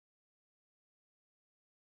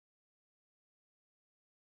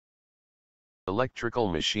Electrical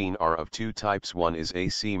machine are of two types, one is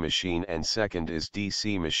AC machine and second is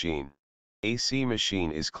DC machine. AC machine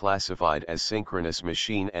is classified as synchronous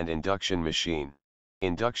machine and induction machine.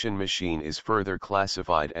 Induction machine is further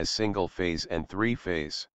classified as single-phase and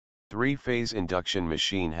three-phase. Three-phase induction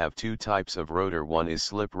machine have two types of rotor, one is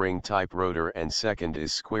slip ring type rotor and second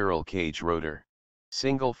is squirrel cage rotor.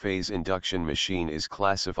 Single-phase induction machine is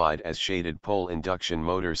classified as shaded pole induction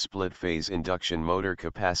motor, split-phase induction motor,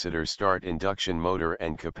 capacitor start induction motor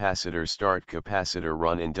and capacitor start capacitor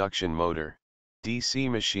run induction motor. DC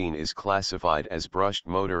machine is classified as brushed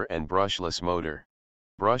motor and brushless motor.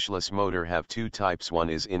 Brushless motor have two types, one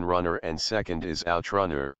is in-runner and second is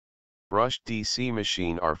out-runner. Brushed DC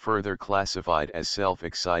machine are further classified as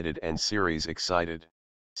self-excited and series-excited.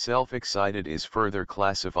 Self-excited is further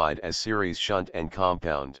classified as series shunt and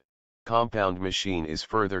compound. Compound machine is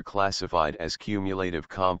further classified as cumulative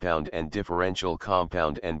compound and differential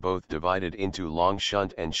compound and both divided into long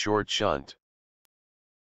shunt and short shunt.